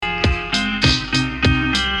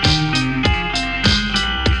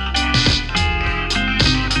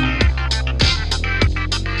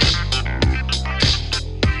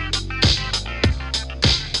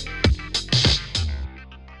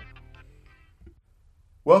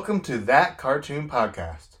Welcome to That Cartoon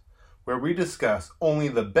Podcast, where we discuss only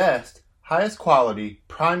the best, highest quality,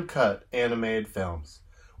 prime cut animated films.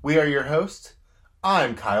 We are your hosts.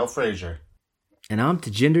 I'm Kyle Frazier. And I'm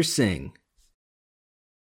Tajinder Singh.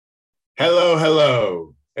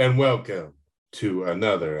 Hello, and welcome to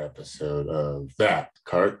another episode of That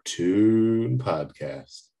Cartoon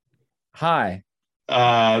Podcast. Hi.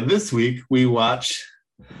 This week we watch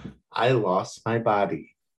I Lost My Body.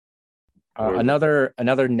 Another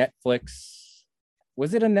Netflix.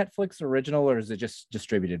 Was it a Netflix original or is it just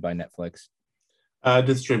distributed by Netflix?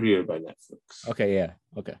 Distributed by Netflix. Okay, yeah.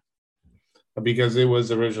 Okay. Because it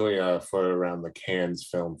was originally floated around the Cannes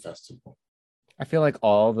Film Festival. I feel like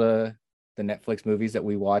all the Netflix movies that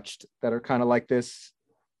we watched that are kind of like this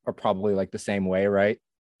are probably like the same way, right?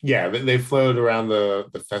 Yeah, they floated around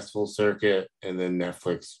the festival circuit and then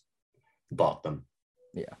Netflix bought them.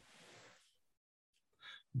 Yeah.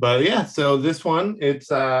 But yeah, so this one, it's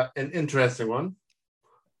an interesting one,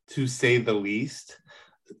 to say the least.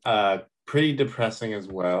 Pretty depressing as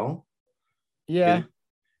well. Yeah.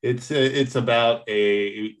 It's about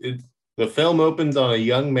the film opens on a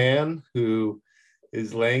young man who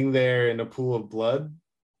is laying there in a pool of blood,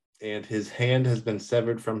 and his hand has been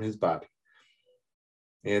severed from his body.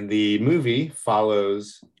 And the movie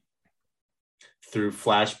follows through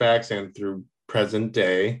flashbacks and through present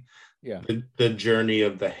day, the journey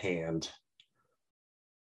of the hand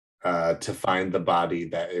to find the body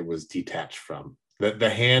that it was detached from. The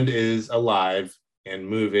hand is alive and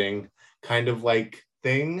moving, kind of like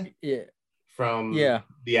Thing from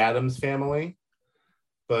the Addams Family,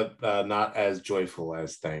 but not as joyful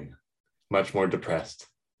as Thing. Much more depressed.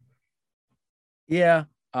 Yeah,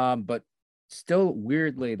 but still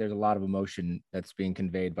weirdly, there's a lot of emotion that's being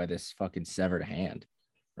conveyed by this fucking severed hand,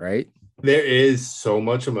 right? There is so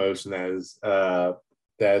much emotion that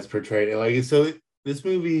is portrayed. Like, so this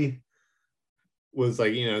movie was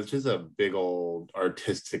like, it's just a big old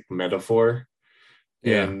artistic metaphor.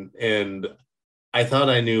 Yeah. And I thought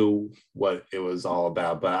I knew what it was all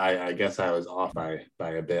about, but I guess I was off by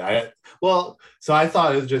a bit. So I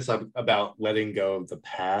thought it was just about letting go of the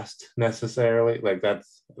past necessarily. Like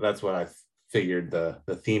that's what I figured the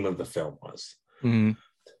theme of the film was. Mm-hmm.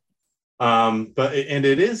 But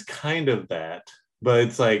it is kind of that, but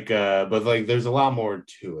it's like there's a lot more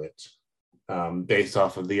to it, based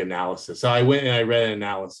off of the analysis. So I went and I read an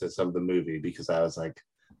analysis of the movie because I was like,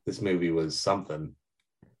 this movie was something.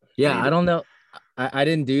 Yeah, I don't know. I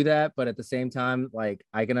didn't do that, but at the same time, like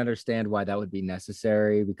I can understand why that would be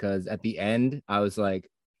necessary because at the end, I was like,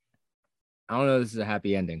 I don't know, this is a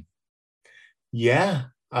happy ending. Yeah.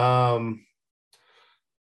 I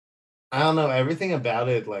don't know. Everything about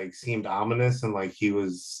it like seemed ominous and like he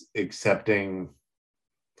was accepting.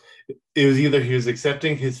 It was either he was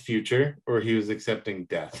accepting his future or he was accepting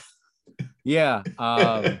death. Yeah.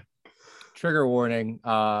 Trigger warning.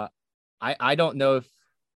 I don't know if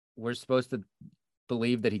we're supposed to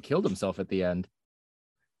believe that he killed himself at the end.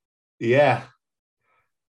 Yeah.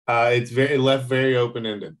 It left very open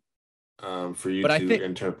ended for you to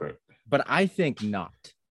interpret. But I think not.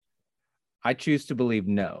 I choose to believe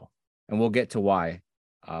no, and we'll get to why.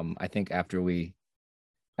 I think after we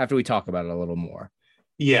talk about it a little more.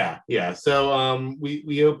 Yeah. So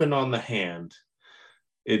we open on the hand.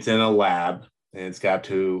 It's in a lab, and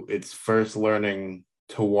it's first learning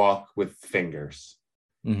to walk with fingers.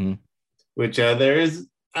 Mm-hmm. Which there is,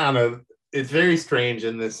 I don't know. It's very strange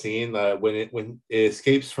in this scene when it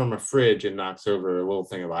escapes from a fridge and knocks over a little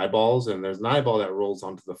thing of eyeballs, and there's an eyeball that rolls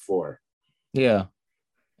onto the floor. Yeah.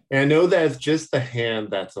 And I know that it's just the hand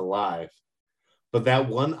that's alive, but that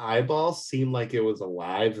one eyeball seemed like it was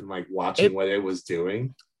alive and like watching what it was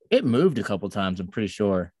doing. It moved a couple times, I'm pretty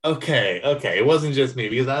sure. Okay. It wasn't just me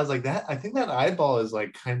because I was like that. I think that eyeball is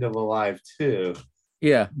like kind of alive too.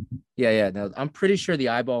 Yeah. No, I'm pretty sure the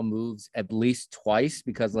eyeball moves at least twice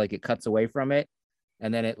because like it cuts away from it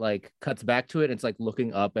and then it like cuts back to it. And it's like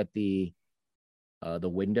looking up at the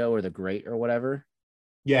window or the grate or whatever.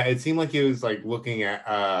 Yeah, it seemed like it was like looking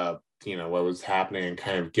at what was happening and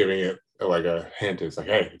kind of giving it like a hint. It's like,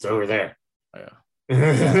 hey, it's over there. Yeah.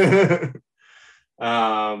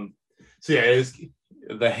 So yeah,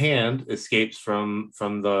 the hand escapes from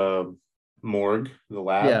the morgue, the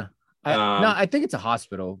lab. Yeah. I think it's a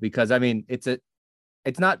hospital because I mean it's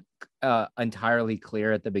not entirely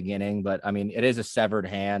clear at the beginning, but I mean it is a severed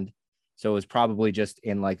hand, so it was probably just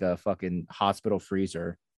in like a fucking hospital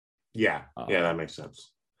freezer. Yeah, that makes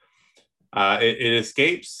sense. It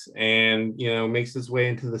escapes and makes its way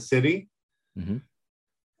into the city. Mm-hmm.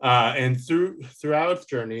 And throughout its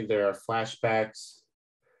journey, there are flashbacks,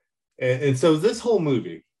 and so this whole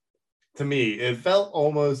movie to me, it felt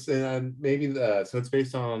almost, and maybe so it's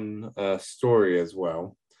based on a story as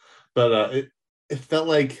well, but it felt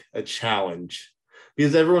like a challenge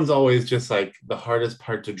because everyone's always just like the hardest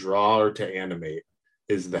part to draw or to animate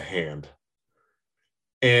is the hand,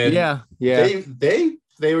 and Yeah, yeah.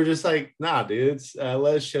 they were just like, nah, dudes,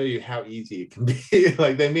 let's show you how easy it can be.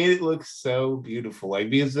 Like they made it look so beautiful, like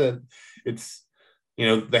because it's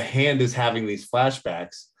the hand is having these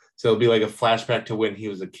flashbacks, so it'll be like a flashback to when he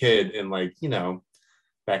was a kid and like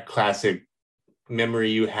that classic memory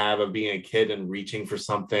you have of being a kid and reaching for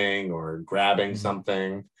something or grabbing Mhm.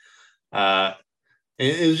 something. uh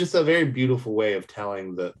it was just a very beautiful way of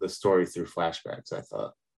telling the story through flashbacks, I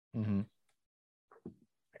thought. Mhm.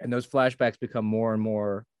 And those flashbacks become more and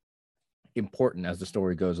more important as the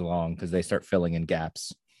story goes along because they start filling in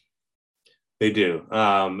gaps. They do,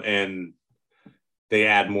 and they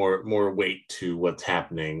add more weight to what's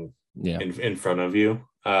happening Yeah. in front of you.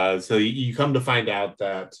 So you come to find out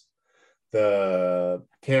that the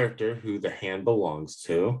character who the hand belongs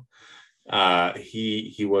to,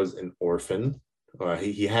 he was an orphan.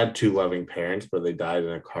 He had two loving parents, but they died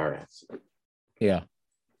in a car accident. Yeah.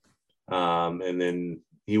 And then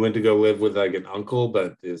he went to go live with like an uncle,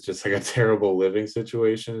 but it's just like a terrible living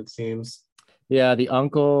situation, it seems. Yeah. The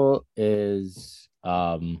uncle is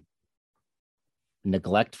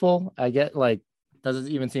neglectful. I get like doesn't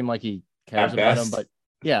even seem like he cares At about him, best. but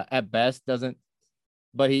yeah, at best doesn't.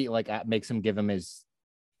 But he like makes him give him his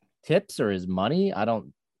tips or his money. I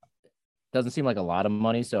don't doesn't seem like a lot of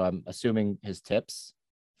money, so I'm assuming his tips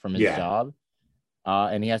from his Yeah. job.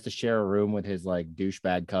 And he has to share a room with his like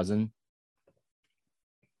douchebag cousin.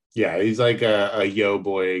 Yeah, he's like a yo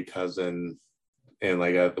boy cousin, and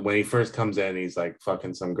like when he first comes in, he's like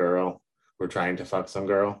fucking some girl. We're trying to fuck some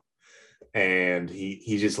girl, and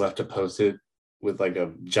he just left a post it with like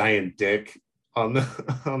a giant dick on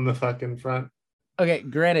the on the fucking front. Okay,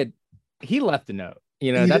 granted, he left a note.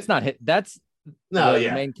 He, That's not hit. That's no, the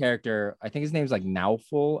yeah. main character. I think his name's like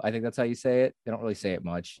Nauful. I think that's how you say it. They don't really say it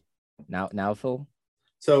much. Nauful.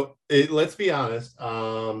 So let's be honest.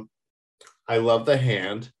 I love the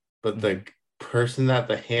hand, but Mm-hmm. the person that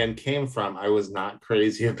the hand came from, I was not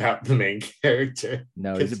crazy about the main character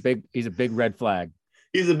No, because he's a big red flag.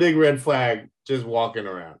 he's a big red flag just walking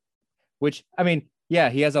around. Which I mean, yeah,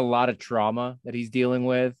 he has a lot of trauma that he's dealing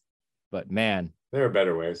with, but man, There are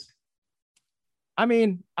better ways. I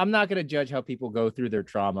mean, I'm not gonna judge how people go through their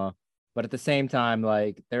trauma, but at the same time,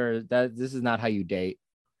 like this is not how you date.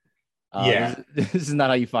 This Yeah, this is not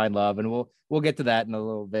how you find love, and we'll get to that in a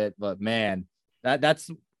little bit. But man,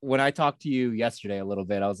 that's when I talked to you yesterday a little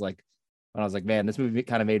bit. I was like, man, this movie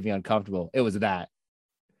kind of made me uncomfortable. It was that.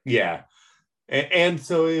 yeah. And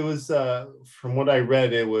so it was from what I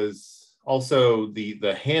read, it was also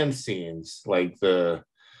the hand scenes, like the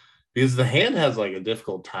because the hand has like a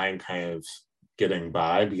difficult time kind of getting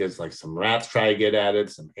by because like some rats try to get at it,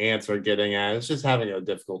 some ants are getting at it. It's just having a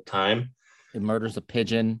difficult time. It murders a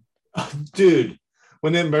pigeon. Dude,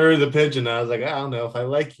 when it murdered the pigeon, I was like, I don't know if I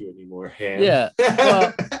like you anymore, hand. Yeah.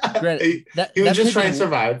 Well, granted, He was that just trying to pigeon.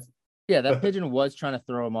 survive. Yeah, that pigeon was trying to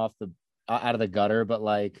throw him off the out of the gutter, but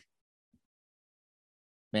like,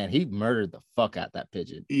 man, he murdered the fuck out that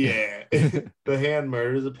pigeon, Yeah. The hand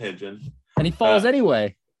murders a pigeon. and he falls Uh,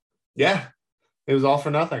 anyway. yeah, it was all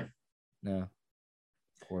for nothing. No,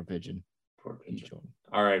 poor pigeon. Poor pigeon.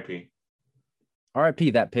 R.I.P.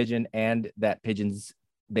 R.I.P. that pigeon and that pigeon's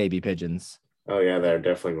baby pigeons. Oh yeah, they're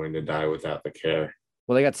definitely going to die without the care.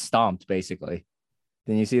 Well, they got stomped basically.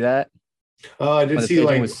 Didn't you see that Oh, I did when the see pigeon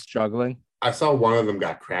like was struggling? I saw one of them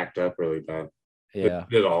got cracked up really bad. Yeah,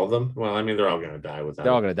 Did all of them? Well, I mean, they're all going to die they're without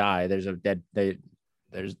all it. gonna die.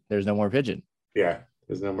 There's no more pigeon. Yeah,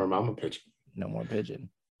 there's no more mama pigeon. No more pigeon.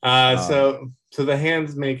 So the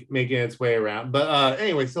hands making its way around, but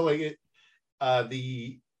anyway, so like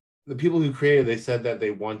the people who created, they said that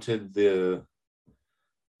they wanted the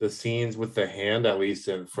scenes with the hand, at least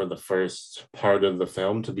for the first part of the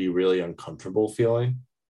film, to be really uncomfortable feeling.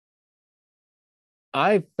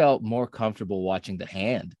 I felt more comfortable watching the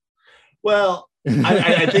hand. Well,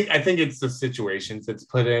 I think it's the situations it's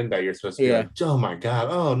put in that you're supposed to be Yeah. like, oh my god,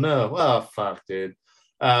 oh no, oh fuck, dude.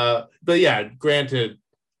 But yeah, granted,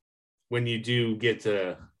 when you do get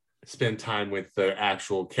to spend time with the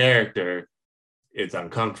actual character, it's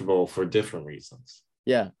uncomfortable for different reasons.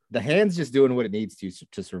 Yeah, the hand's just doing what it needs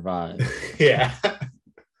to survive. Yeah.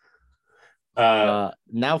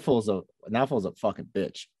 Now Fool's a fucking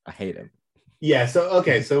bitch. I hate him. Yeah. So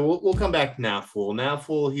okay. So we'll come back to Now Fool. Now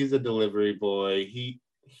Fool. He's a delivery boy.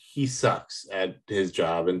 He sucks at his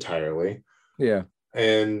job entirely, Yeah.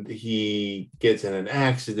 and he gets in an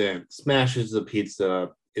accident, smashes the pizza,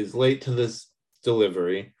 is late to this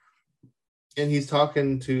delivery, and he's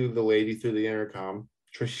talking to the lady through the intercom.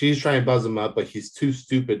 She's trying to buzz him up, but he's too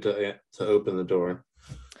stupid to open the door.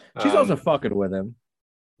 She's also fucking with him.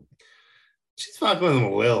 She's fucking with him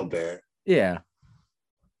a little bit. Yeah.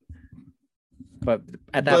 But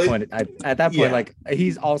at that point, like,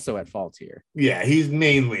 he's also at fault here. Yeah, he's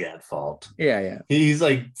mainly at fault. Yeah. He's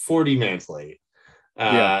like 40 minutes late.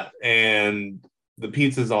 Yeah. And the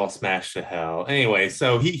pizza's all smashed to hell. Anyway,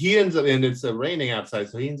 so he ends up, and it's raining outside,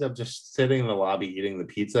 so he ends up just sitting in the lobby eating the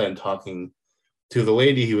pizza and talking to the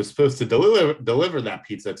lady he was supposed to deliver that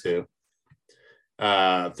pizza to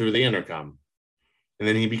through the intercom. And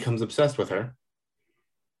then he becomes obsessed with her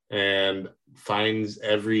and finds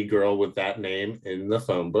every girl with that name in the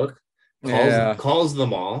phone book, calls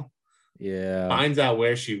them all, finds out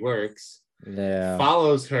where she works,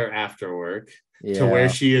 follows her after work to where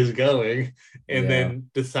she is going, and then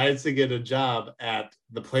decides to get a job at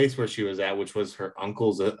the place where she was at, which was her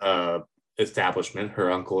uncle's establishment.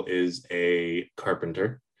 Her uncle is a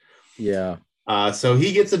carpenter. So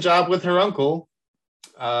he gets a job with her uncle,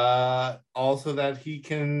 also that he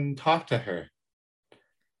can talk to her.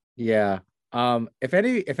 If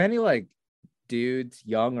any like dudes,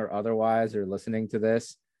 young or otherwise, are listening to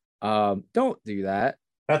this, don't do that.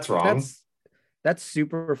 That's wrong. That's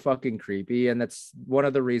super fucking creepy, and that's one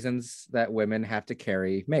of the reasons that women have to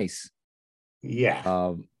carry mace.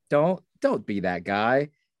 Don't be that guy.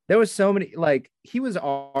 There was so many, like, he was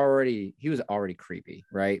already creepy,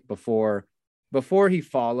 right? Before he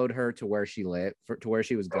followed her to where she lived, to where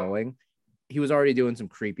she was going, he was already doing some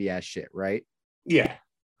creepy ass shit, right? Yeah.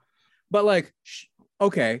 But like,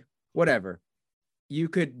 okay, whatever. You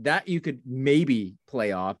could maybe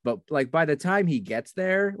play off, but like by the time he gets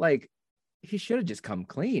there, like, he should have just come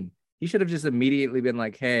clean. He should have just immediately been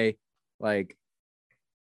like, hey, like,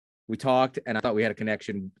 we talked and I thought we had a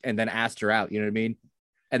connection, and then asked her out. You know what I mean?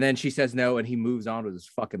 And then she says no, and he moves on with his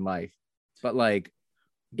fucking life. But like,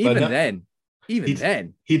 he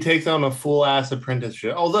takes on a full ass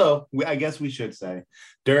apprenticeship. Although I guess we should say,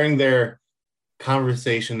 during their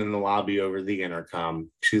conversation in the lobby over the intercom,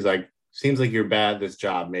 she's like, seems like you're bad at this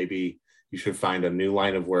job. Maybe you should find a new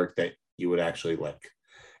line of work that you would actually like.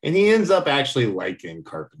 And he ends up actually liking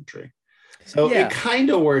carpentry. So it kind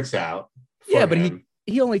of works out. Yeah, but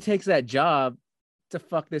he only takes that job to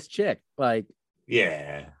fuck this chick. Like,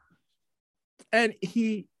 yeah. And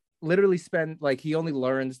he literally he only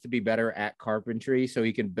learns to be better at carpentry so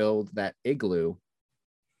he can build that igloo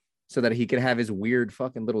so that he can have his weird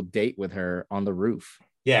fucking little date with her on the roof.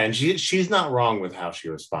 Yeah, and she's not wrong with how she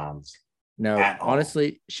responds. No,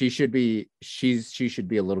 honestly, she should be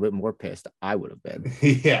a little bit more pissed. I would have been.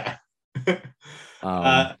 Yeah.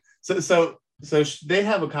 So they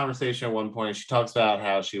have a conversation at one point. She talks about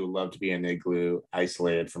how she would love to be in an igloo,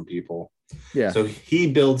 isolated from people. Yeah. So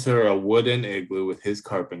he builds her a wooden igloo with his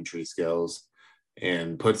carpentry skills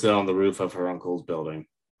and puts it on the roof of her uncle's building.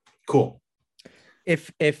 Cool.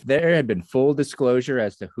 If there had been full disclosure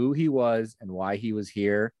as to who he was and why he was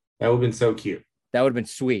here, that would have been so cute. That would have been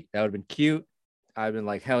sweet. That would have been cute. I've been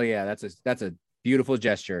like, hell yeah, that's a beautiful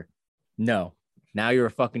gesture. No, now you're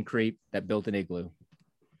a fucking creep that built an igloo.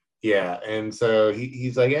 Yeah, and so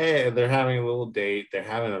he's like, hey, they're having a little date. They're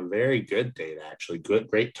having a very good date, actually.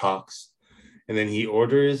 Great talks. And then he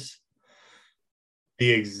orders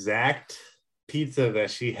the exact pizza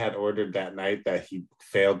that she had ordered that night that he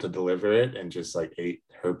failed to deliver it and just like ate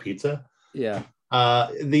her pizza. Yeah.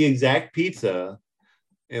 The exact pizza,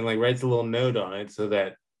 and like writes a little note on it so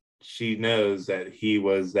that she knows that he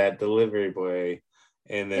was that delivery boy.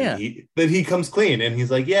 And then he comes clean and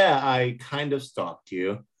he's like, yeah, I kind of stalked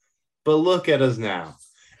you, but look at us now.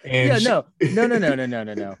 And no.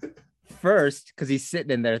 First, because he's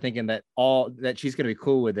sitting in there thinking that she's gonna be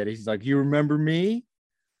cool with it. He's like, you remember me?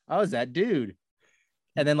 I was that dude.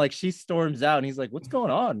 And then like she storms out and he's like, what's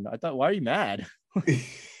going on? Why are you mad? He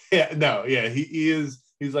is.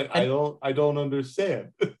 He's like, I don't understand.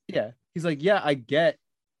 Yeah. He's like, yeah, I get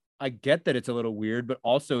that it's a little weird, but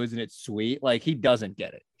also isn't it sweet? Like, he doesn't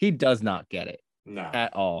get it. He does not get it. No.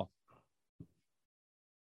 At all.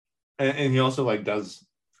 And he also like does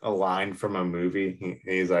a line from a movie.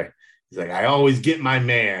 He's like, I always get my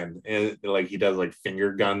man. And like he does like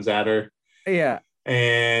finger guns at her. Yeah.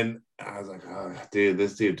 And I was like, oh dude,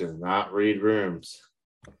 this dude does not read rooms.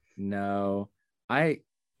 No.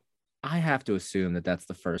 I have to assume that that's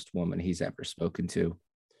the first woman he's ever spoken to.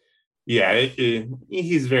 Yeah,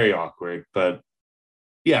 he's very awkward, but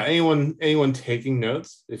yeah, anyone taking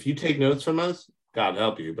notes, if you take notes from us, God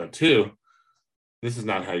help you. But two, this is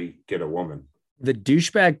not how you get a woman. The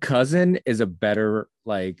douchebag cousin is a better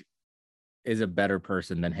like is a better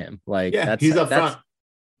person than him. Like Yeah, he's up front.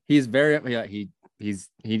 he's very yeah,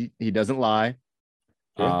 he doesn't lie.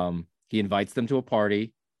 Yeah. He invites them to a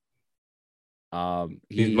party.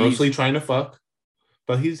 He's mostly trying to fuck,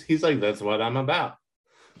 but he's like, that's what I'm about.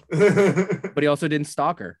 But he also didn't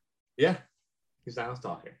stalk her. Yeah, he's not a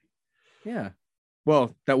stalker. Yeah.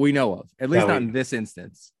 Well, that we know of, at least not in this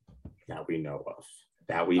instance. That we know of.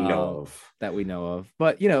 That we know of. That we know of.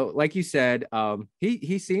 But you know, like you said,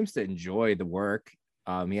 he seems to enjoy the work.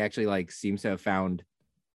 He actually like seems to have found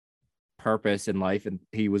purpose in life, and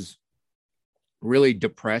he was really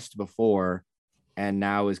depressed before, and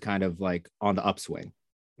now is kind of like on the upswing.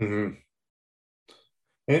 Mm-hmm.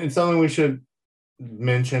 And it's something we should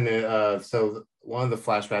mention. So one of the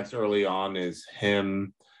flashbacks early on is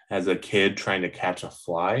him as a kid trying to catch a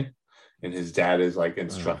fly, and his dad is like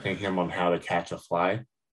instructing him on how to catch a fly.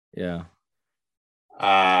 Yeah.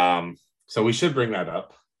 So we should bring that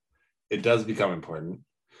up. It does become important.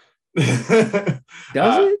 Does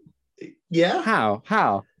it? Yeah.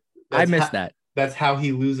 How? I missed that. That's how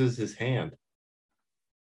he loses his hand.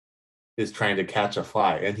 Is trying to catch a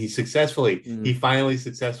fly, and he finally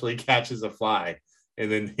successfully catches a fly,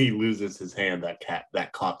 and then he loses his hand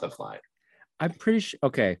that caught the fly. I'm pretty sure.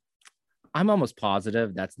 Okay, I'm almost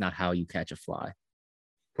positive that's not how you catch a fly.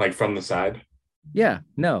 Like from the side? Yeah,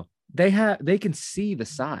 no. They can see the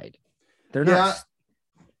side. They're not.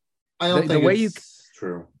 I don't think the way it's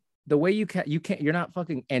true. The way you can't, you're not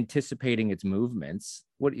fucking anticipating its movements.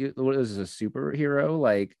 What is a superhero?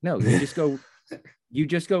 Like, no, you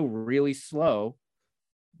just go really slow,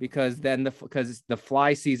 because then the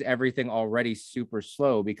fly sees everything already super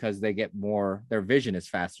slow, because their vision is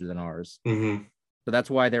faster than ours. Mm-hmm. So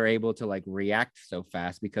that's why they're able to like react so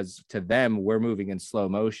fast, because to them, we're moving in slow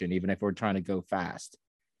motion, even if we're trying to go fast.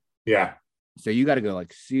 Yeah. So you got to go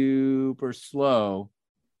like super slow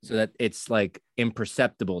so that it's like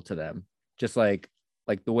imperceptible to them. Just like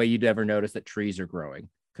the way you'd ever notice that trees are growing,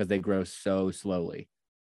 because they grow so slowly.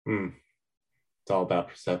 It's all about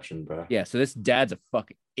perception, bro. Yeah. So this dad's a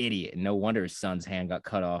fucking idiot, and no wonder his son's hand got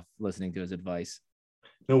cut off listening to his advice.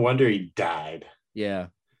 No wonder he died. Yeah.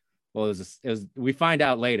 Well, it was. We find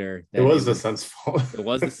out later that it was the son's fault. It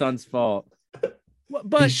was the son's fault.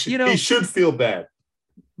 But he should feel bad.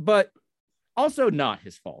 But also not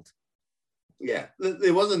his fault. Yeah,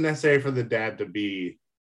 it wasn't necessary for the dad to be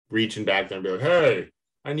reaching back there and be like, "Hey,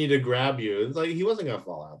 I need to grab you." It's like he wasn't gonna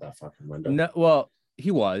fall out that fucking window. No, well,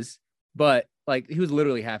 he was, but like he was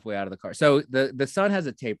literally halfway out of the car. So the son has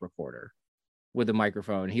a tape recorder with a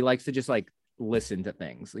microphone. He likes to just like listen to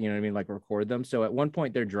things, you know what I mean, like record them. So at one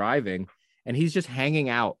point they're driving, and he's just hanging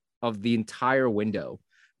out of the entire window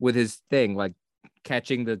with his thing, like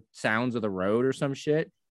catching the sounds of the road or some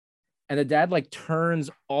shit. And the dad like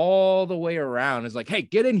turns all the way around, is like, "Hey,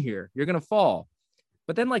 get in here. You're going to fall."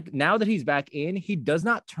 But then like now that he's back in, he does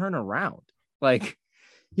not turn around. Like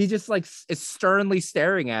he just like is sternly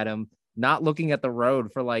staring at him, not looking at the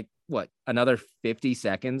road for like what, another 50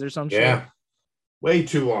 seconds or some shit. Way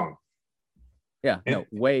too long. Yeah, no,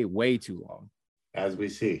 way too long. As we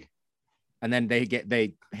see. And then they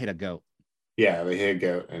hit a goat. Yeah, they hit a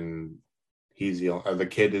goat, and the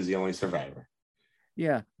kid is the only survivor.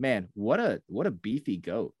 Yeah, man, what a beefy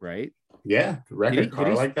goat, right? Yeah, wreck a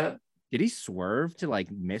car like that. Did he swerve to like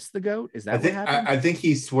miss the goat? Is that what happened? I think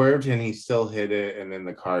he swerved and he still hit it, and then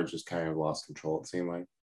the car just kind of lost control, it seemed like.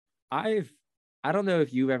 I don't know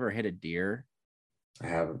if you've ever hit a deer. I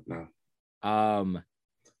haven't, no.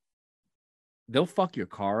 They'll fuck your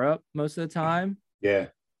car up most of the time. Yeah.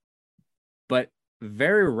 But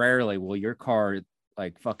very rarely will your car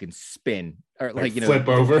like fucking spin or like flip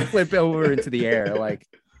over into the air. Like,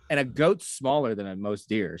 and a goat's smaller than most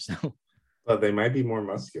deer, so. But they might be more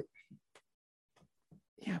muscular.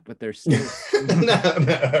 Yeah, but they're still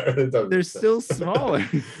they're still smaller.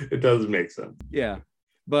 It does make sense. Yeah,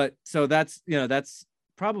 but so that's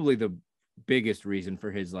probably the biggest reason for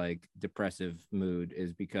his like depressive mood,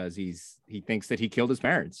 is because he thinks that he killed his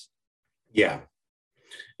parents. Yeah.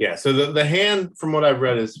 So the hand, from what I've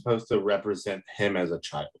read, is supposed to represent him as a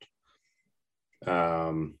child.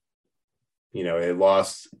 It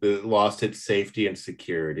lost its safety and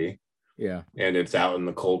security. Yeah. And it's out in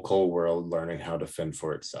the cold world learning how to fend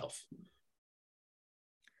for itself.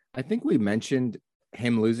 I think we mentioned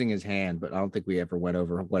him losing his hand, but I don't think we ever went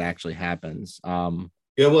over what actually happens.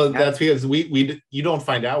 Yeah, well, that's because you don't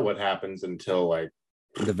find out what happens until like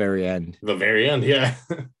the very end. The very end, yeah.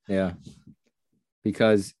 Yeah.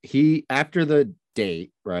 Because after the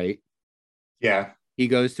date, right? Yeah. He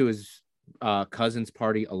goes to his cousin's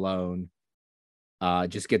party alone,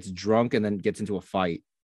 just gets drunk and then gets into a fight.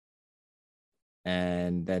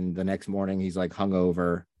 And then the next morning, he's like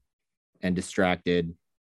hungover and distracted.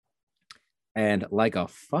 And like a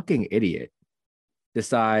fucking idiot,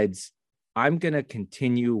 decides I'm going to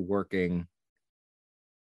continue working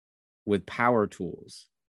with power tools.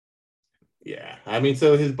 Yeah. I mean,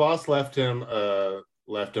 so his boss left him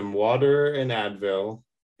water and Advil,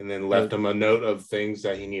 and then left him a note of things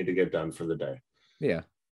that he needed to get done for the day. Yeah.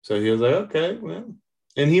 So he was like, okay, well,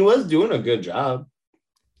 and he was doing a good job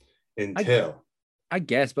until I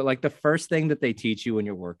guess, but like the first thing that they teach you when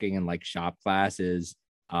you're working in like shop class is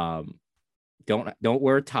don't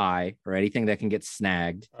wear a tie or anything that can get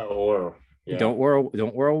snagged. or yeah. Don't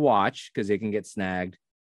wear a watch because it can get snagged.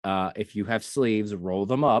 If you have sleeves, roll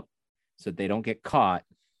them up so that they don't get caught.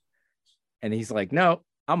 And he's like, no,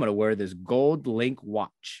 I'm gonna wear this gold link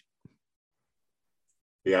watch.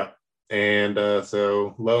 Yeah. And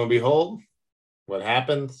so lo and behold, what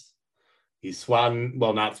happens? He's swatting,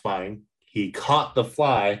 well, not swatting. He caught the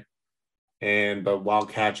fly, but while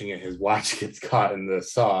catching it, his watch gets caught in the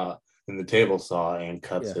table saw, and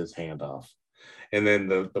cuts his hand off. And then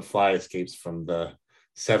the fly escapes from the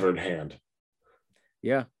severed hand.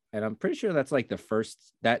 Yeah. And I'm pretty sure that's like the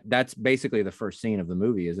first that's basically the first scene of the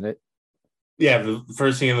movie, isn't it? Yeah, the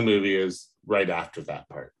first scene of the movie is right after that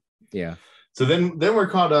part. Yeah. So then we're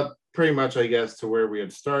caught up pretty much, I guess, to where we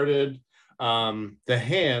had started. The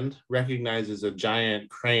hand recognizes a giant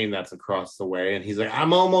crane that's across the way, and he's like,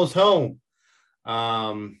 I'm almost home.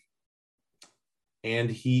 And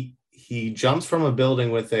he jumps from a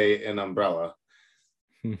building with an umbrella,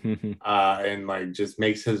 and like just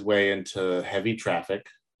makes his way into heavy traffic.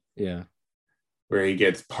 Yeah. Where he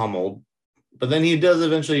gets pummeled. But then he does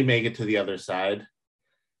eventually make it to the other side.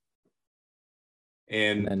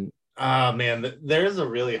 And man, there is a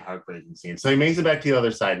really heartbreaking scene. So he makes it back to the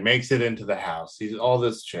other side, makes it into the house. He's all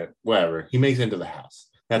this shit, whatever. He makes it into the house.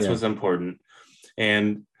 That's what's important.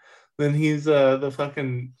 And then he's the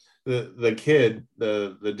fucking the kid,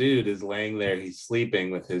 the dude is laying there. He's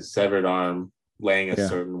sleeping with his severed arm laying a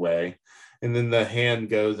certain way. And then the hand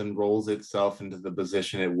goes and rolls itself into the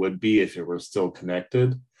position it would be if it were still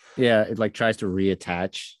connected. Yeah, it like tries to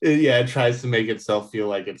reattach. It tries to make itself feel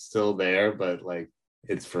like it's still there, but like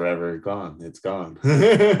it's forever gone. It's gone.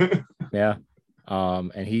 Yeah.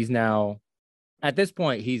 And he's now at this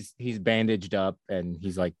point he's bandaged up, and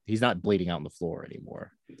he's not bleeding out on the floor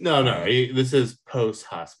anymore. No, this is post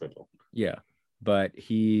hospital. Yeah. But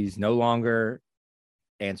he's no longer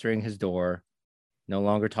answering his door, no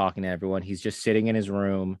longer talking to everyone. He's just sitting in his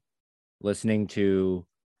room listening to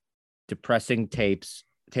depressing tape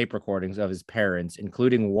recordings of his parents,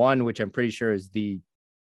 including one which I'm pretty sure is the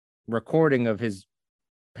recording of his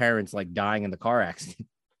parents like dying in the car accident.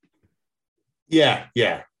 Yeah.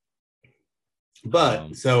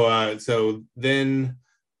 But so then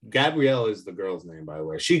Gabrielle is the girl's name, by the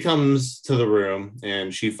way. She comes to the room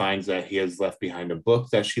and she finds that he has left behind a book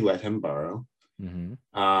that she let him borrow. Mm-hmm.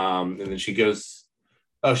 And then she goes,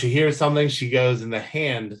 she hears something. She goes, and the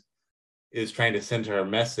hand is trying to send her a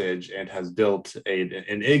message and has built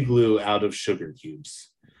an igloo out of sugar cubes.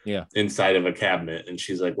 Yeah. Inside of a cabinet. And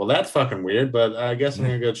she's like, well, that's fucking weird, but I guess I'm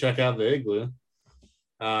gonna go check out the igloo.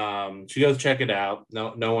 She goes check it out.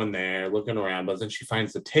 No one there, looking around, but then she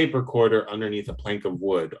finds the tape recorder underneath a plank of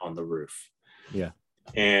wood on the roof. Yeah.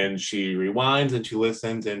 And she rewinds and she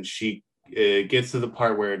listens, and she gets to the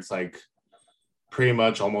part where it's like pretty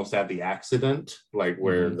much almost at the accident, like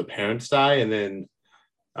where the parents die, and then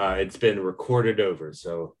it's been recorded over.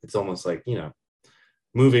 So it's almost like,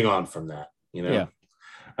 moving on from that, Yeah.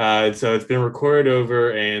 So it's been recorded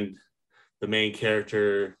over, and the main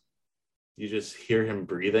character, you just hear him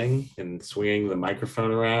breathing and swinging the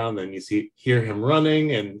microphone around, and you hear him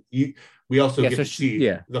running, and we also get to see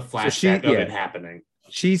the flashback of it happening.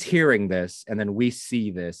 She's hearing this, and then we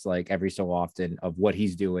see this like every so often of what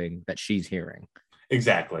he's doing that she's hearing.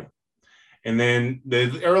 Exactly. And then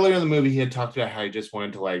earlier in the movie, he had talked about how he just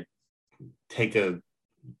wanted to like take a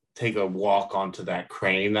walk onto that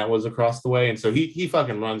crane that was across the way. And so he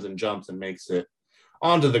fucking runs and jumps and makes it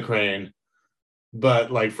onto the crane.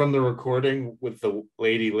 But like from the recording with the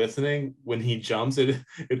lady listening, when he jumps,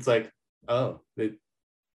 it's like, oh, did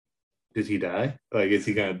he die? Like, is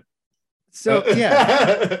he gonna? So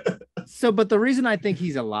yeah. But the reason I think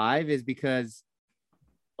he's alive is because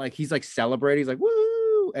like he's like celebrating, he's like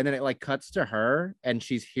woo, and then it like cuts to her and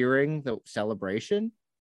she's hearing the celebration.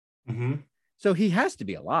 Mm-hmm. So he has to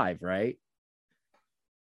be alive, right?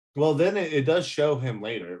 Well, then it does show him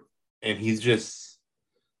later, and he's just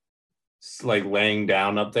like laying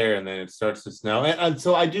down up there, and then it starts to snow, and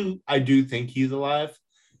so I do think he's alive,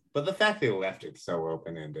 But the fact they left it so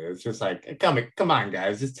open-ended, it's just like, come on,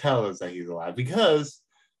 guys, just tell us that he's alive. Because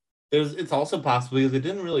it's also possible because it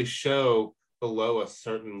didn't really show below a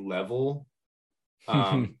certain level.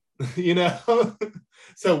 You know?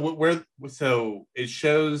 So it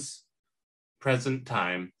shows present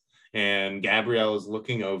time, and Gabrielle is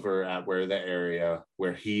looking over at where the area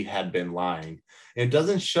where he had been lying. It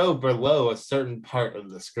doesn't show below a certain part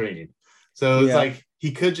of the screen. So it's like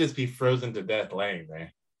he could just be frozen to death laying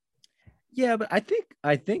there. Yeah, but I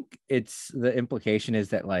think it's the implication is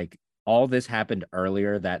that like all this happened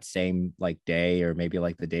earlier that same like day or maybe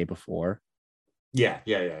like the day before. Yeah.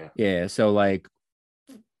 Yeah, so like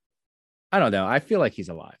I don't know. I feel like he's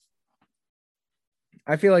alive.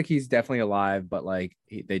 I feel like he's definitely alive, but like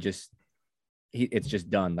it's just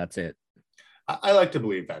done. That's it. I like to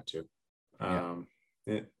believe that too. Yeah.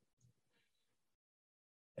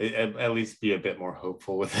 At least be a bit more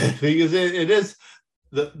hopeful with it because it is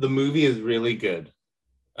the movie is really good.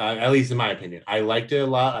 At least in my opinion, I liked it a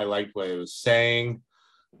lot. I liked what it was saying.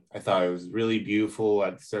 I thought it was really beautiful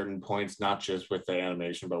at certain points, not just with the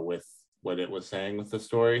animation, but with what it was saying with the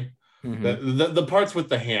story. The parts with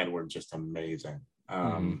the hand were just amazing.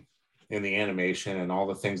 In the animation and all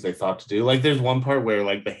the things they thought to do. Like there's one part where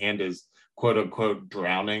like the hand is quote unquote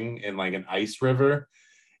drowning in like an ice river,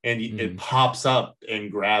 and it pops up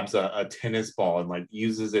and grabs a tennis ball and like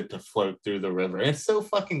uses it to float through the river. It's so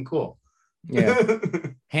fucking cool. Yeah.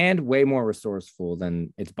 Hand way more resourceful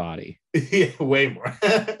than its body. Yeah, way more.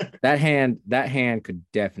 that hand could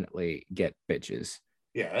definitely get bitches.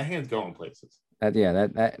 Yeah, that hand's going places. That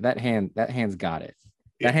hand's got it.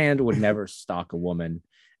 That hand would never stalk a woman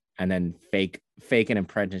and then fake an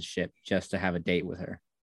apprenticeship just to have a date with her.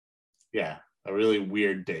 Yeah, a really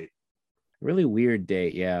weird date. Really weird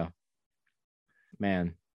date, yeah.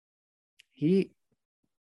 Man.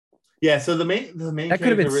 Yeah, so the main that could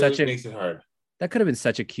have been really makes it hard. That could have been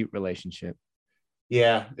such a cute relationship.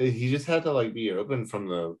 Yeah, he just had to like be open from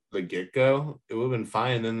the get-go. It would have been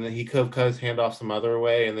fine. And then he could have cut his hand off some other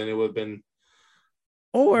way, and then it would have been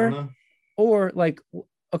or like,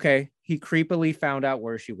 okay, he creepily found out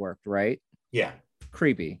where she worked, right? Yeah.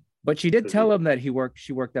 Creepy. But she did tell him that she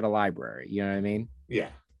worked at a library. You know what I mean? Yeah.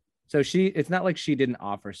 So it's not like she didn't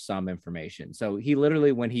offer some information. So he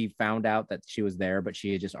literally, when he found out that she was there, but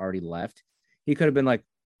she had just already left, he could have been like,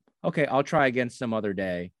 okay, I'll try again some other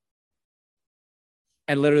day.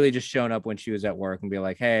 And literally just shown up when she was at work and be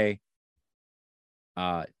like, hey,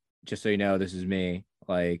 just so you know, this is me.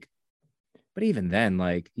 Like, but even then,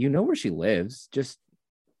 like, you know where she lives. Just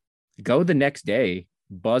go the next day,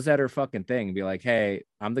 buzz at her fucking thing and be like, hey,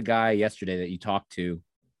 I'm the guy yesterday that you talked to.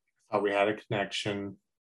 Thought we had a connection.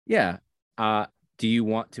 Yeah. Do you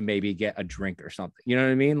want to maybe get a drink or something? You know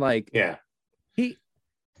what I mean? Like, yeah. He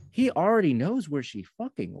already knows where she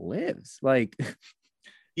fucking lives. Like,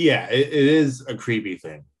 yeah, it is a creepy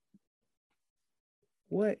thing.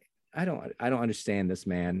 What? I don't understand this,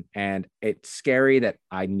 man. And it's scary that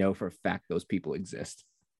I know for a fact those people exist.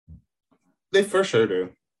 They for sure do.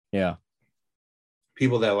 Yeah.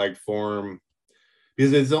 People that like form,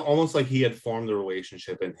 because it's almost like he had formed the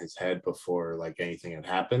relationship in his head before like anything had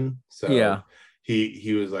happened. So yeah,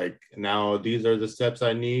 he was like, now these are the steps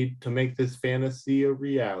I need to make this fantasy a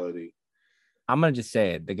reality. I'm gonna just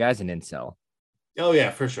say it. The guy's an incel. Oh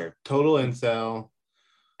yeah, for sure. Total incel.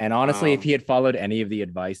 And honestly, if he had followed any of the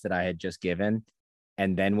advice that I had just given,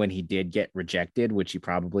 and then when he did get rejected, which he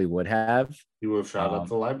probably would have, he would have shot up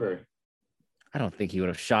the library. I don't think he would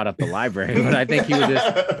have shot up the library, but I think he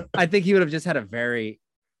would have just had a very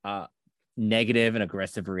negative and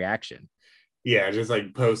aggressive reaction. Yeah, just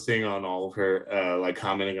like posting on all of her, like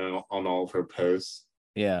commenting on all of her posts.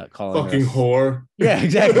 Yeah, calling fucking her whore. Yeah,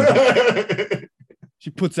 exactly. She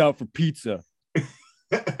puts out for pizza.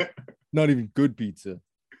 Not even good pizza.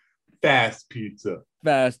 Fast pizza.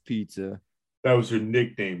 Fast pizza. That was her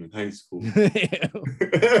nickname in high school.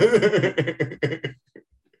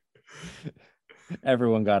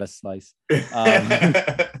 Everyone got a slice. Damn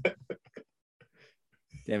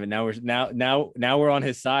it! Now we're on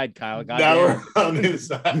his side, Kyle. We're on his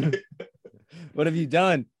side. What have you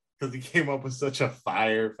done? Because he came up with such a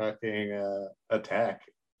fire fucking attack.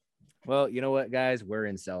 Well, you know what, guys? We're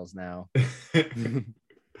incels now.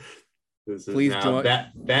 This is please now join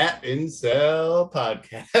that incel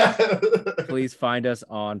podcast. Please find us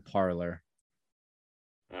on Parler.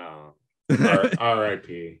 Oh,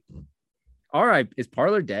 R.I.P. All right, is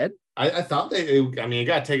Parler dead? I thought it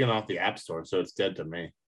got taken off the App Store, so it's dead to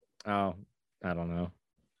me. Oh, I don't know.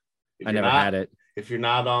 I never had it. If you're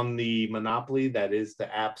not on the monopoly that is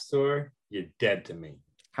the App Store, you're dead to me.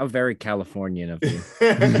 How very Californian of you.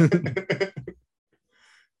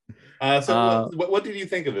 So Uh, what did you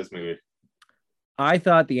think of this movie? I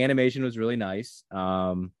thought the animation was really nice.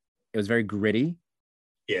 It was very gritty,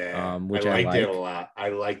 Yeah, I which I liked it a like. lot. I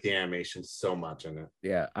like the animation so much in it.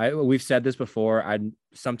 Yeah, we've said this before. I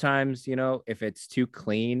sometimes, if it's too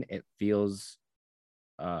clean, it feels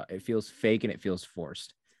fake and it feels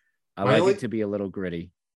forced. I My like it only to be a little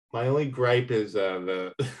gritty. my only gripe is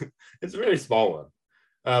the it's a very small one.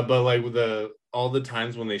 But like with the all the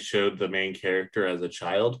times when they showed the main character as a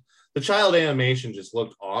child, the child animation just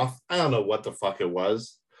looked off. I don't know what the fuck it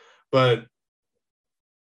was, but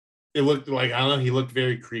it looked like I don't know. He looked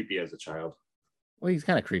very creepy as a child. Well, he's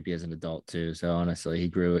kind of creepy as an adult too. So honestly, he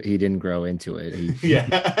didn't grow into it.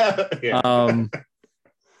 Yeah, yeah. Um,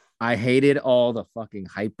 I hated all the fucking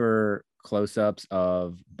hyper close-ups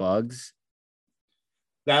of bugs.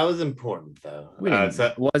 That was important though. We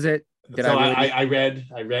didn't, was it? Did I So really need?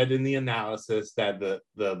 I read in the analysis that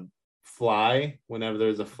the fly, whenever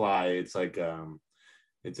there's a fly, it's like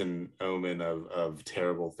it's an omen of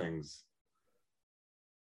terrible things,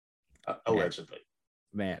 Man, allegedly.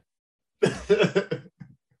 man,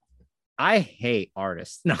 I hate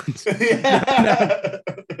artists. No, no, no, Yeah.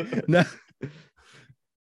 no.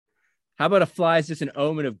 How about a fly is just an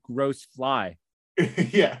omen of gross fly?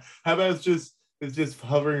 Yeah. How about it's just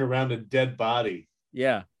hovering around a dead body?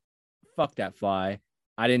 Yeah, fuck that fly.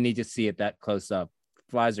 I didn't need to see it that close up.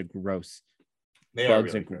 Flies are gross. They are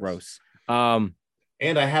Bugs are really gross. gross. Um,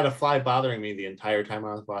 And I had a fly bothering me the entire time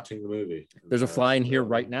I was watching the movie. there's a fly in here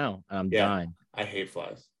Really right annoying. now, and I'm Yeah, dying. I hate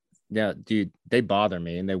flies. Yeah, dude, they bother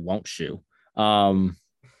me and they won't shoo. Um,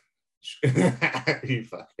 You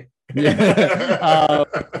fucking.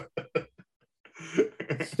 yeah.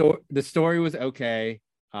 The story was okay.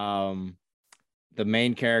 Um, the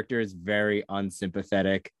main character is very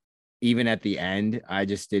unsympathetic. Even at the end, I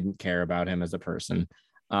just didn't care about him as a person.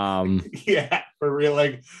 Yeah, for real.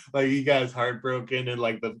 Like he got his heart broken, and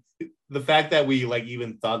like the fact that we like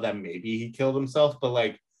even thought that maybe he killed himself, but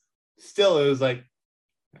like still, it was like,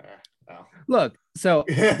 oh. Look, so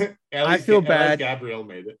at I least feel at least bad. Gabrielle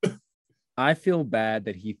made it. I feel bad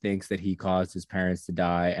that he thinks that he caused his parents to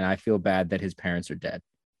die, and I feel bad that his parents are dead.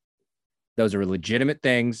 Those are legitimate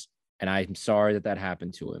things, and I'm sorry that that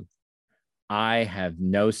happened to him. I have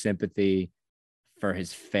no sympathy for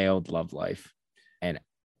his failed love life. And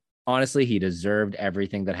honestly, he deserved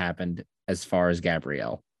everything that happened as far as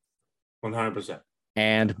Gabrielle 100%.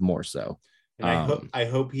 and more so. And I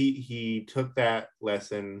hope he took that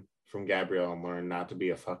lesson from Gabrielle and learned not to be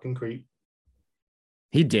a fucking creep.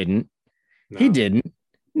 He didn't. He No. didn't.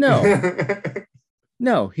 No,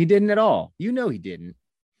 no, he didn't at all. He didn't.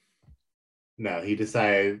 No, he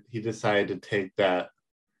decided to take that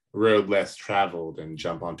road less traveled and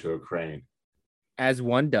jump onto a crane, As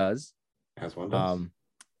one does. as one does Um,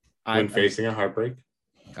 when I'm facing a heartbreak.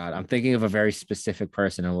 God, I'm thinking of a very specific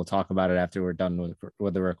person, and we'll talk about it after we're done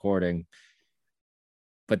with the recording.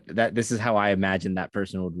 But this is how I imagine that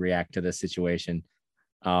person would react to this situation.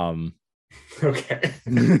 Um, Okay.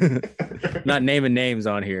 not naming names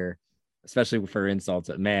on here, especially for insults.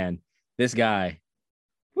 But man, this guy,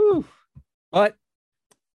 whew. But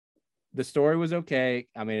the story was okay.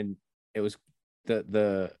 I mean, it was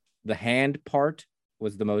the hand part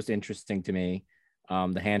was the most interesting to me.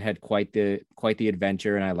 The hand had quite the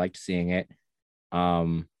adventure, and I liked seeing it.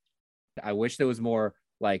 Um, I wish there was more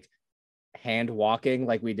like hand walking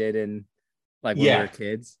like we did in like when we were Yeah.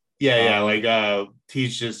 kids. Yeah. Like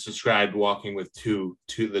Teach just described walking with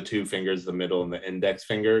the two fingers, the middle and the index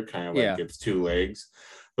finger, kind of like Yeah, its two legs.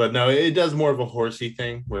 But no, it does more of a horsey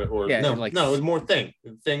thing, or yeah, no, no, it's more thing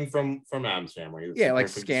from Adam's Family. It's yeah, the like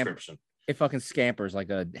perfect description. it fucking scampers like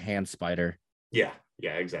a hand spider. Yeah,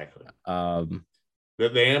 yeah, exactly. Um,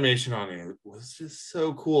 The animation on it was just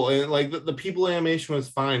so cool, and like the people animation was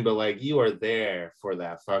fine, but like you are there for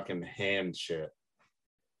that fucking hand shit.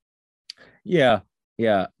 yeah,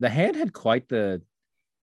 yeah. The hand had quite a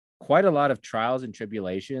lot of trials and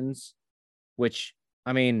tribulations, which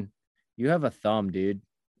I mean, you have a thumb, dude.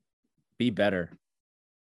 Be better.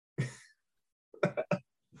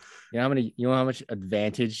 You know how much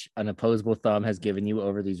advantage an opposable thumb has given you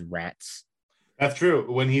over these rats. That's true.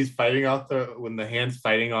 When the hand's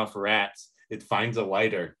fighting off rats, it finds a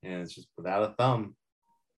lighter, and it's just without a thumb.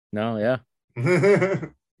 No, yeah.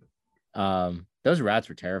 Those rats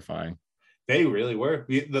were terrifying. They really were.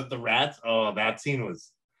 The rats. Oh, that scene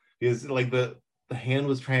was because like the hand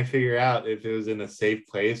was trying to figure out if it was in a safe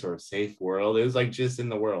place or a safe world. It was like just in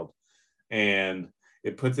the world, and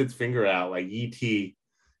it puts its finger out like ET,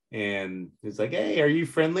 and it's like, "Hey, are you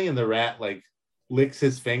friendly?" And the rat like licks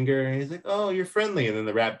his finger, and he's like, "Oh, you're friendly." And then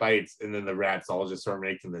the rat bites, and then the rats all just start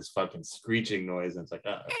making this fucking screeching noise, and it's like,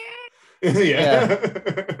 Yeah.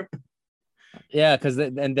 Yeah. Yeah, because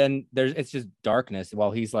and then there's it's just darkness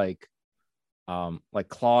while he's like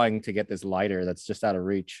clawing to get this lighter that's just out of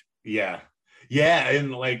reach. Yeah. Yeah,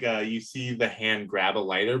 and like you see the hand grab a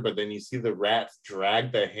lighter, but then you see the rats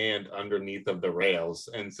drag the hand underneath of the rails.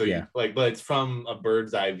 And so you Yeah. like, but it's from a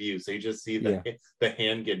bird's eye view. So you just see Yeah. the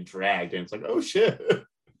hand get dragged, and it's like, oh shit.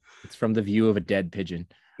 It's from the view of a dead pigeon.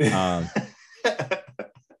 Um,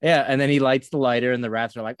 yeah, and then he lights the lighter, and the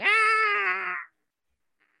rats are like, ah.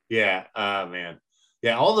 Yeah, man.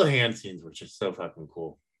 Yeah, all the hand scenes were just so fucking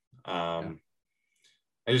cool. Yeah.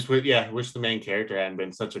 I just wish the main character hadn't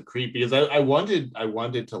been such a creep because I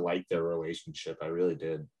wanted to like their relationship. I really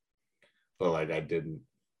did. But like I didn't.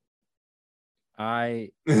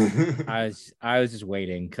 I I was just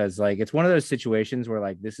waiting because like it's one of those situations where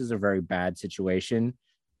like this is a very bad situation,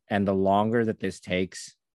 and the longer that this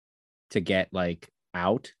takes to get like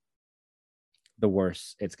out, the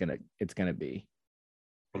worse it's gonna be.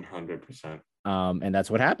 100%. And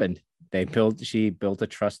that's what happened. She built a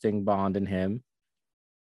trusting bond in him,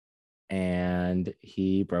 and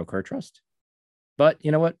he broke her trust. But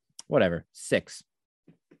you know what? Whatever. 6.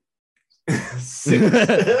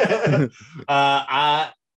 6.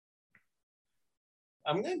 I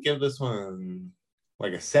I'm gonna give this one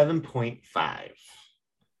like a 7.5.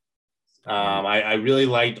 I really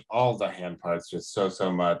liked all the hand parts just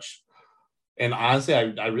so much. And honestly,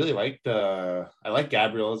 I really liked I liked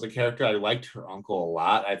Gabrielle as a character. I liked her uncle a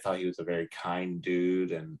lot. I thought he was a very kind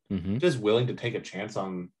dude and Mm-hmm. just willing to take a chance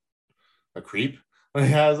on a creep.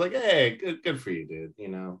 Like, I was like, hey, good for you, dude.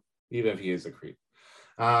 Even if he is a creep.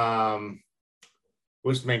 Um,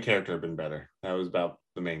 wish the main character had been better. That was about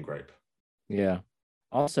the main gripe. Yeah.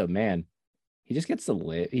 Also, man, he just gets to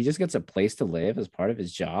live. He just gets a place to live as part of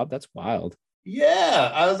his job. That's wild. Yeah,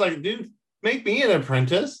 I was like, dude, make me an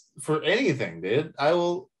apprentice for anything, dude. I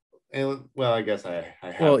will. Well, I guess I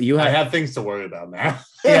Well, have you I have have things to worry about now.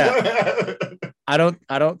 yeah. I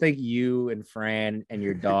don't think you and Fran and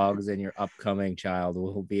your dogs and your upcoming child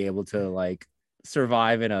will be able to like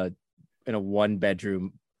survive in a one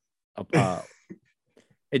bedroom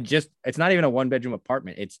it's not even a one bedroom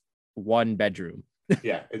apartment. It's one bedroom.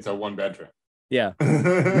 Yeah, it's a one bedroom. Yeah.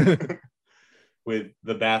 With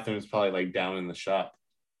the bathrooms probably like down in the shop.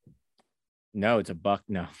 No, it's a buck.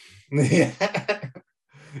 No, Yeah.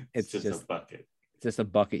 it's just a bucket. just a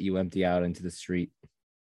bucket you empty out into the street.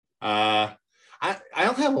 I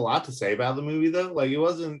don't have a lot to say about the movie though. Like it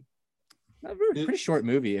wasn't Pretty short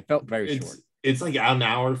movie. It felt very short. It's like an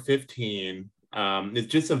hour 15. It's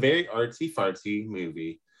just a very artsy fartsy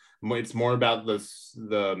movie. It's more about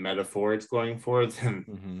the metaphor it's going for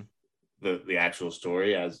than Mm-hmm. the actual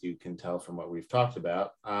story, as you can tell from what we've talked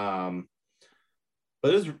about.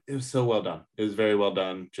 But it was so well done. It was very well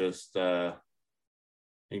done. Just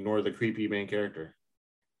ignore the creepy main character.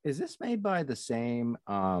 Is this made by the same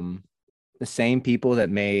people that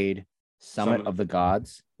made Summit of the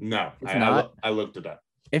Gods? No, It's not. I looked it up.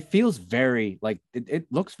 It feels very like it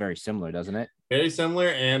looks very similar, doesn't it? Very similar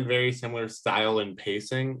and very similar style and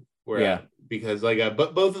pacing. Yeah. Because like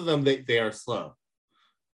but both of them they are slow.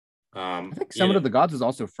 I think Summit of the Gods was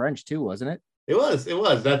also French too, wasn't it? It was.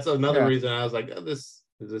 That's another Yeah. reason I was like, oh, this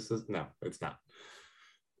is no, it's not.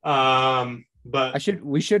 But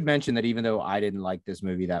We should mention that even though I didn't like this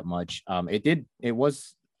movie that much, it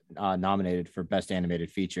was nominated for Best Animated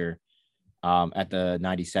Feature at the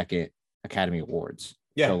 92nd Academy Awards.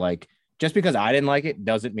 Yeah. So like just because I didn't like it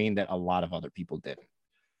doesn't mean that a lot of other people didn't.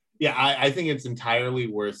 Yeah, I think it's entirely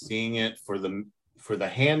worth seeing it for the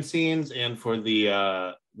hand scenes and for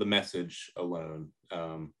the message alone.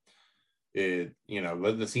 The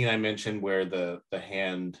scene I mentioned where the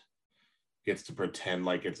hand gets to pretend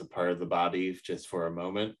like it's a part of the body just for a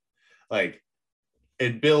moment, like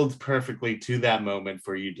it builds perfectly to that moment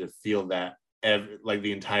for you to feel that like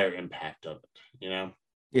the entire impact of it.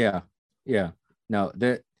 Yeah. No,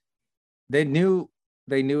 they knew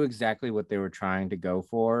exactly what they were trying to go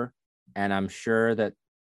for, and I'm sure that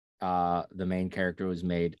the main character was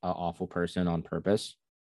made an awful person on purpose.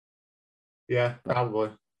 Yeah, probably.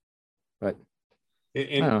 But I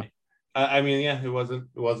don't know. I mean, yeah, it wasn't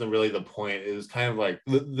really the point. It was kind of like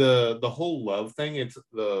the whole love thing. It's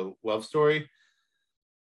the love story.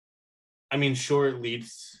 I mean, sure, it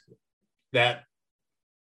leads that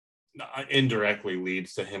indirectly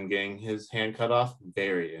leads to him getting his hand cut off,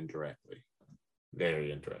 very indirectly.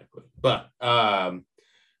 But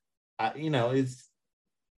it's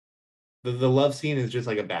the love scene is just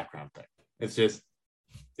like a background thing.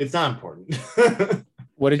 It's not important.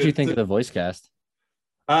 What did you think of the voice cast?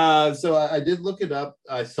 So I did look it up.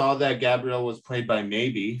 I saw that Gabrielle was played by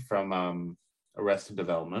Maybe from Arrested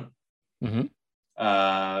Development. Mm-hmm.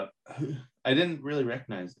 I didn't really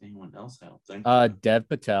recognize anyone else, I don't think. Dev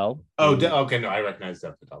Patel. Okay, no, I recognize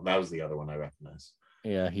Dev Patel. That was the other one I recognized.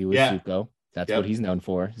 Yeah, he was Zuko. That's what he's known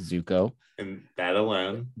for, Zuko. And that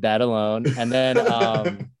alone. And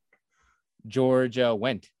then George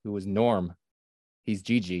Wendt, who was Norm. He's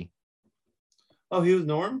Gigi. Oh, he was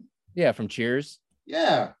Norm? Yeah, from Cheers.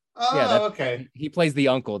 Yeah. Oh, okay. He plays the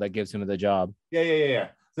uncle that gives him the job. Yeah.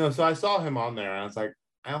 No, so I saw him on there and I was like,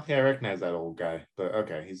 I don't think I recognize that old guy, but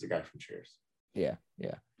okay, he's the guy from Cheers. Yeah.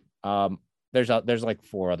 There's like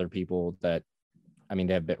 4 other people that, I mean,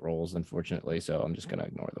 they have bit roles, unfortunately, so I'm just gonna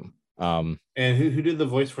ignore them. And who did the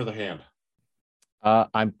voice for the hand?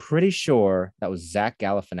 I'm pretty sure that was Zach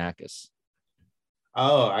Galifianakis.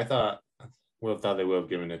 Oh, I would have thought they would have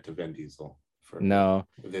given it to Vin Diesel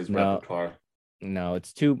with his repertoire. No,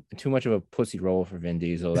 it's too much of a pussy role for Vin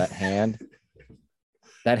Diesel. That hand.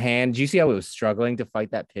 That hand. Do you see how he was struggling to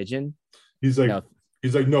fight that pigeon? He's like,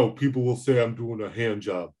 no, people will say I'm doing a hand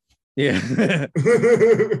job. Yeah.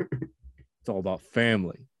 It's all about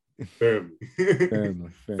family.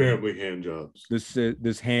 Family hand jobs.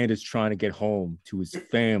 This hand is trying to get home to his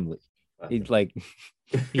family. He's like,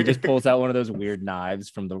 he just pulls out one of those weird knives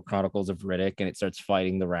from the Chronicles of Riddick and it starts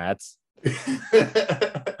fighting the rats.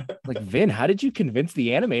 Like, Vin, how did you convince the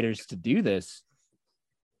animators to do this?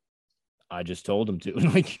 I just told them to.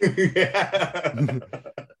 Like,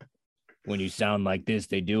 when you sound like this,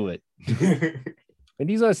 they do it. And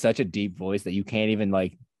Diesel has such a deep voice that you can't even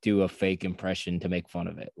like do a fake impression to make fun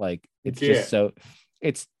of it. Like, it's just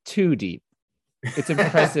it's too deep. It's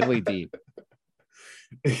impressively deep.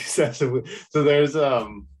 Excessively. So there's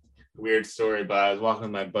weird story, but I was walking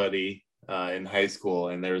with my buddy in high school,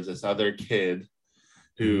 and there was this other kid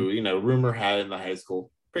who, rumor had in the high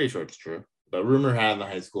school, pretty sure it's true, but rumor had in the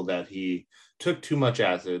high school that he took too much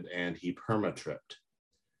acid and he perma-tripped.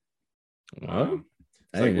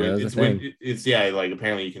 It's like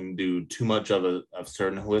apparently you can do too much of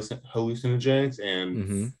certain hallucinogens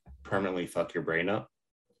and permanently fuck your brain up.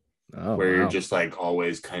 You're just like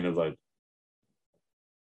always kind of like,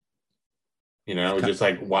 just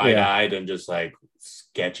like wide-eyed and just like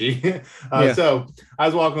sketchy. So I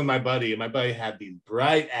was walking with my buddy, and my buddy had these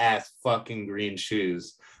bright ass fucking green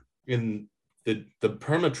shoes, and the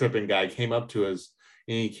perma tripping guy came up to us,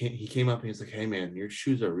 and he came up and he's like, "Hey man, your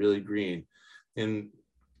shoes are really green," and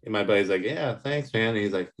my buddy's like, "Yeah, thanks, man." And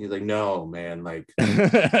he's like, "No, man, like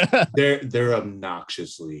they're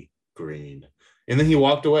obnoxiously green," and then he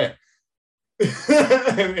walked away.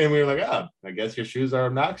 And we were like, "Oh, I guess your shoes are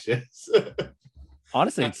obnoxious."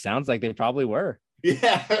 Honestly, it sounds like they probably were.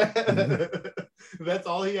 Yeah. That's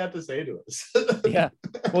all he had to say to us. Yeah.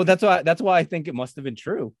 Well, that's why I think it must have been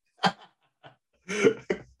true.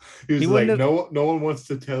 He was like, no one wants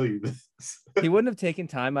to tell you this. He wouldn't have taken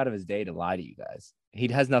time out of his day to lie to you guys. He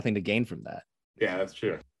has nothing to gain from that. Yeah, that's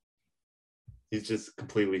true. He's just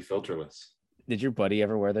completely filterless. Did your buddy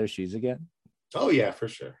ever wear those shoes again? Oh yeah, for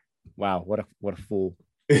sure. Wow, what a fool.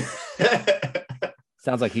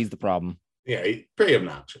 Sounds like he's the problem. Yeah, he's pretty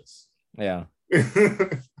obnoxious. Yeah.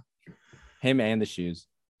 Him and the shoes.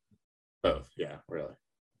 Both, yeah, really.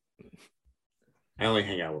 I only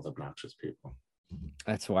hang out with obnoxious people.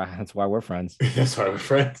 That's why we're friends. That's why we're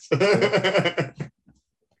friends. I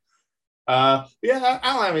don't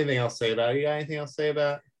have anything else to say about it. You got anything else to say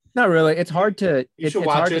about it? Not really. It's hard to you should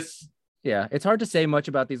watch it. It's hard to say much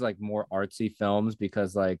about these like more artsy films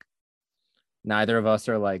because like neither of us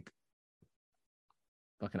are like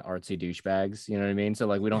fucking artsy douchebags, you know what I mean? So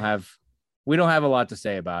like we don't have a lot to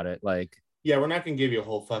say about it. Like, yeah, we're not gonna give you a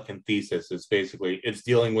whole fucking thesis. It's basically it's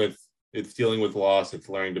dealing with loss, it's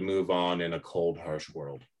learning to move on in a cold, harsh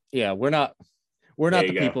world. Yeah, we're not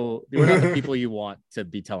the people you want to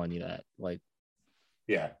be telling you that. Like,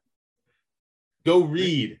 yeah. Go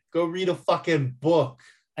read a fucking book.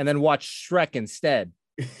 And then watch Shrek instead.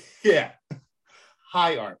 Yeah.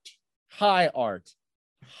 High art. Shrek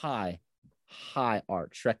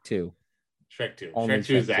 2. Shrek 2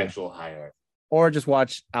 is the actual high art. Or just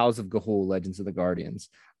watch Owls of Gahul, Legends of the Guardians.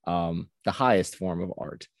 The highest form of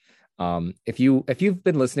art. If you've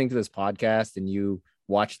been listening to this podcast and you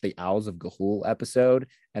watched the Owls of Gahul episode,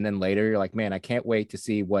 and then later you're like, man, I can't wait to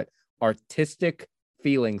see what artistic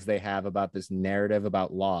feelings they have about this narrative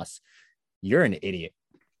about loss, you're an idiot.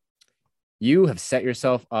 You have set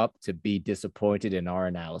yourself up to be disappointed in our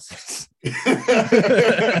analysis.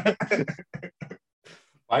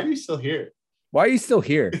 Why are you still here?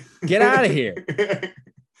 Get out of here.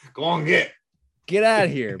 Go on, get out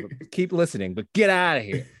of here. But keep listening, but get out of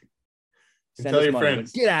here. Tell your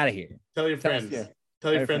friends. Get out of here. Tell your friends.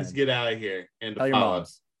 Tell your friends to get out of here and to tell your follow.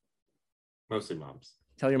 moms. Mostly moms.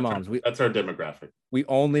 Tell your moms. That's our demographic. We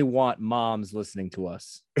only want moms listening to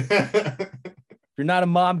us. If you're not a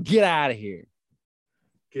mom, get out of here.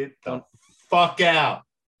 Get the fuck out.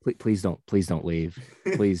 Please don't leave.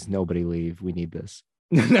 Please, nobody leave. We need this.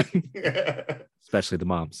 Especially the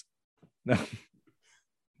moms. No.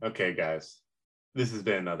 Okay, guys. This has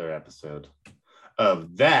been another episode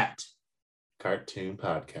of That Cartoon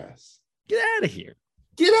Podcast. Get out of here.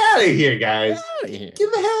 Get out of here, guys. Get out of here.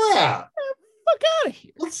 Get the hell out. Fuck out of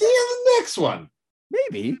here. We'll see you on the next one.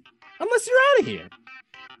 Maybe. Unless you're out of here.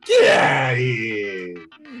 Get out of here.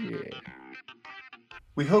 Yeah.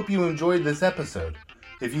 We hope you enjoyed this episode.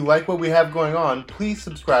 If you like what we have going on, please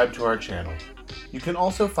subscribe to our channel. You can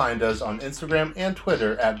also find us on Instagram and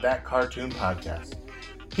Twitter at That Cartoon Podcast.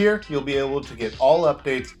 Here, you'll be able to get all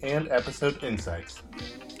updates and episode insights.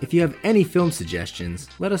 If you have any film suggestions,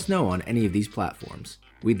 let us know on any of these platforms.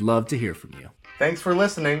 We'd love to hear from you. Thanks for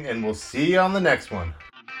listening, and we'll see you on the next one.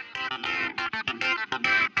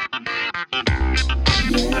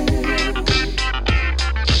 Yeah.